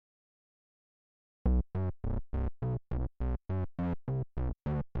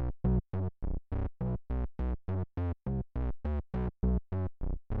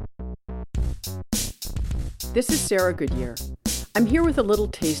This is Sarah Goodyear. I'm here with a little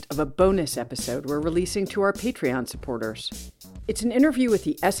taste of a bonus episode we're releasing to our Patreon supporters. It's an interview with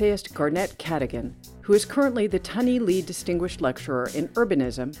the essayist Garnette Cadogan, who is currently the Tunney Lee Distinguished Lecturer in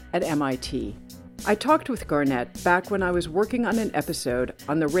Urbanism at MIT. I talked with Garnette back when I was working on an episode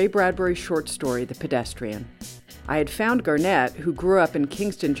on the Ray Bradbury short story, The Pedestrian. I had found Garnette, who grew up in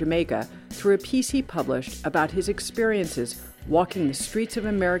Kingston, Jamaica, through a piece he published about his experiences walking the streets of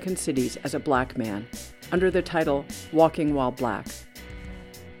American cities as a black man, under the title Walking While Black.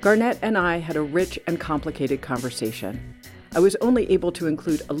 Garnette and I had a rich and complicated conversation. I was only able to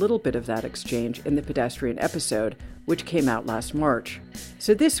include a little bit of that exchange in the Pedestrian episode, which came out last March.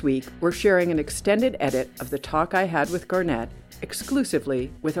 So this week, we're sharing an extended edit of the talk I had with Garnette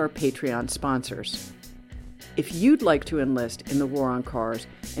exclusively with our Patreon sponsors. If you'd like to enlist in the War on Cars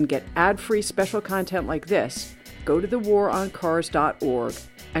and get ad-free special content like this, go to thewaroncars.org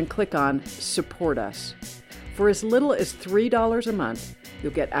and click on Support Us. For as little as $3 a month,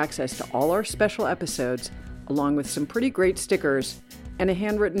 you'll get access to all our special episodes, along with some pretty great stickers and a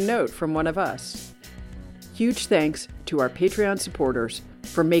handwritten note from one of us. Huge thanks to our Patreon supporters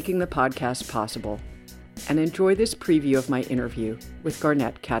for making the podcast possible. And enjoy this preview of my interview with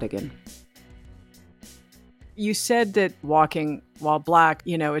Garnette Cadogan. You said that walking while black,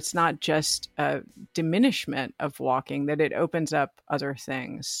 it's not just a diminishment of walking, that it opens up other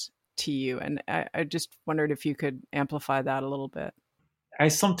things to you. And I just wondered if you could amplify that a little bit. I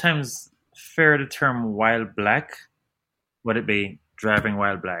sometimes fear the term while black, whether it be driving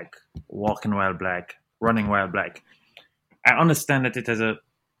while black, walking while black, running while black. I understand that it has a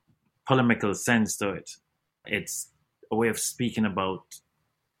polemical sense to it. It's a way of speaking about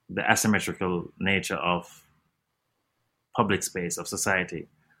the asymmetrical nature of public space, of society,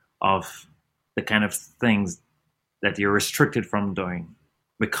 of the kind of things that you're restricted from doing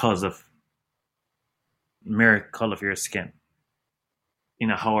because of mere color of your skin.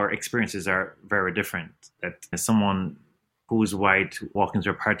 How our experiences are very different. That someone who's white walking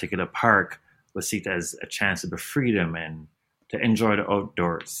through a particular park will see it as a chance of freedom and to enjoy the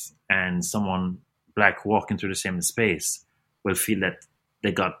outdoors. And someone black walking through the same space will feel that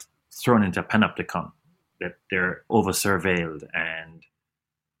they got thrown into a panopticon, that they're over-surveilled and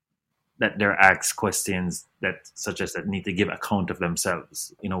that they're asked questions that suggest that need to give account of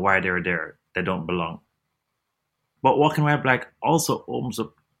themselves, why they're there, they don't belong. But walking while black also opens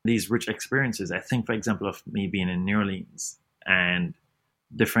up these rich experiences. I think, for example, of me being in New Orleans and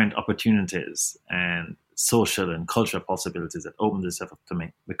different opportunities and social and cultural possibilities that opened itself up to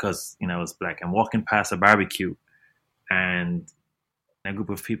me because, I was black. I'm walking past a barbecue and a group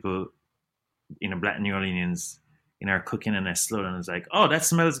of people, black New Orleans, are cooking, and I slow down and it's like, oh, that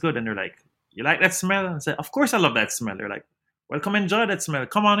smells good. And they're like, you like that smell? And I say, of course I love that smell. They're like, well, come enjoy that smell.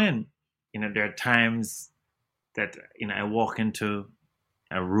 Come on in. There are times that, I walk into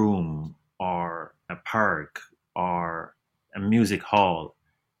a room or a park or a music hall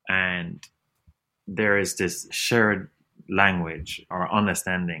and there is this shared language or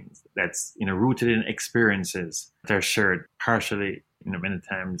understanding that's, rooted in experiences that are shared partially, many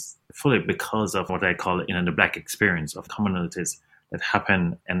times fully because of what I call, the black experience of commonalities that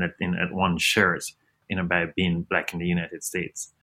happen and that one shares, by being black in the United States.